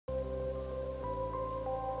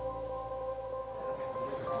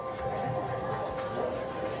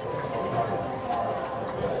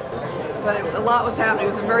but a lot was happening. It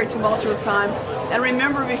was a very tumultuous time. And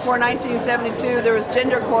remember, before 1972, there was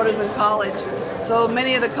gender quotas in college. So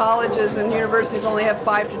many of the colleges and universities only had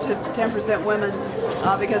 5 to 10% women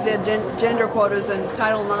because they had gender quotas, and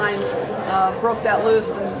Title IX broke that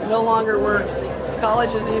loose, and no longer were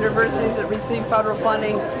colleges and universities that receive federal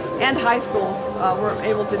funding and high schools were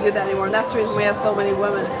able to do that anymore. And that's the reason we have so many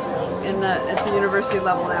women at the university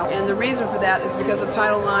level now. And the reason for that is because of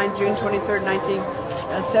Title IX, June 23rd,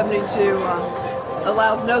 1972,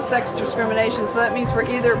 allows no sex discrimination. So that means for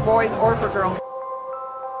either boys or for girls.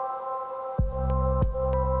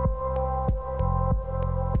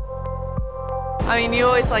 I mean, you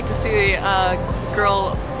always like to see a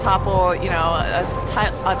girl topple, you know,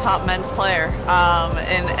 a top men's player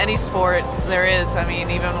in any sport there is. I mean,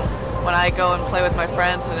 even when I go and play with my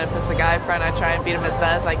friends, and if it's a guy friend, I try and beat him as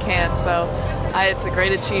bad as I can. So it's a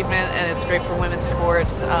great achievement, and it's great for women's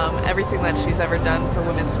sports. Everything that she's ever done for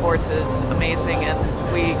women's sports is amazing, and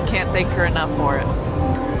we can't thank her enough for it.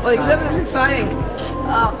 Well, the exhibit is exciting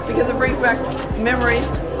because it brings back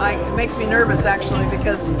memories. It makes me nervous, actually,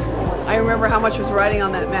 because I remember how much was riding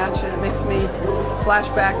on that match, and it makes me flash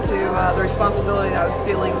back to the responsibility that I was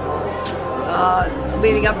feeling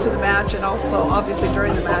leading up to the match, and also obviously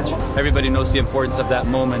during the match. Everybody knows the importance of that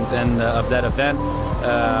moment and of that event.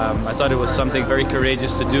 I thought it was something very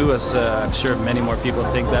courageous to do, as I'm sure many more people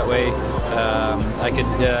think that way.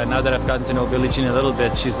 Now that I've gotten to know Billie Jean a little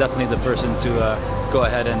bit, she's definitely the person to go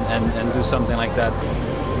ahead and do something like that.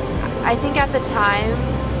 I think at the time,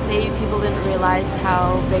 maybe people didn't realize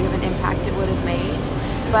how big of an impact it would have made,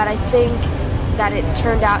 but I think that it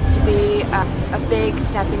turned out to be a big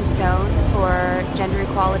stepping stone for gender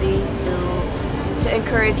equality, to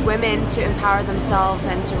encourage women to empower themselves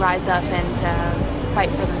and to rise up and to fight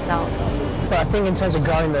for themselves. But I think in terms of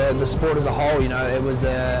growing the sport as a whole, you know, it was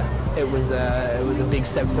a big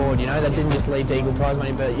step forward. You know, that didn't just lead to equal prize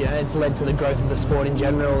money, but you know, it's led to the growth of the sport in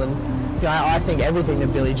general. And you know, I think everything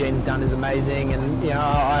that Billie Jean's done is amazing, and you know,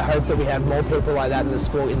 I hope that we have more people like that in the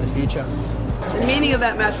sport in the future. The meaning of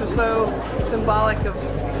that match was so symbolic of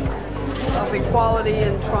equality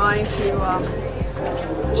and trying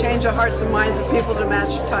to change the hearts and minds of people to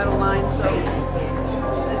match Title IX. So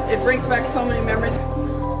it brings back so many memories.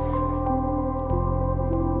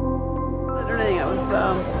 It was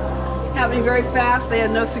happening very fast. They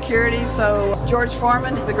had no security, so George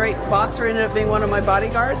Foreman, the great boxer, ended up being one of my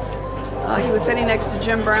bodyguards. He was sitting next to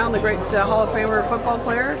Jim Brown, the great Hall of Famer football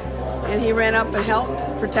player, and he ran up and helped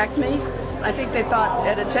protect me. I think they thought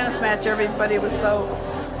at a tennis match everybody was so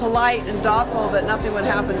polite and docile that nothing would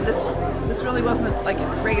happen. This really wasn't like a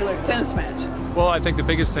regular tennis match. Well, I think the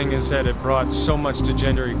biggest thing is that it brought so much to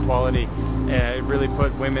gender equality. It really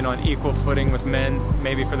put women on equal footing with men,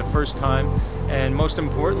 maybe for the first time. And most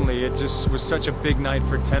importantly, it just was such a big night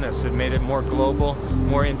for tennis. It made it more global,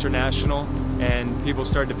 more international, and people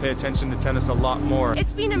started to pay attention to tennis a lot more.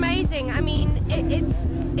 It's been amazing. I mean,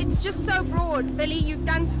 it's just so broad. Billie, you've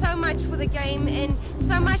done so much for the game and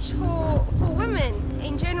so much for women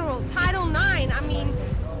in general. Title IX, I mean,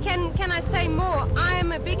 can I say more? I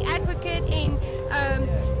am a big advocate in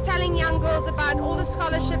telling young girls about all the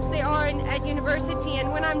scholarships there are at university,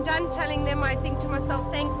 and when I'm done telling them, I think to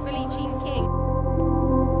myself, thanks Billie Jean King.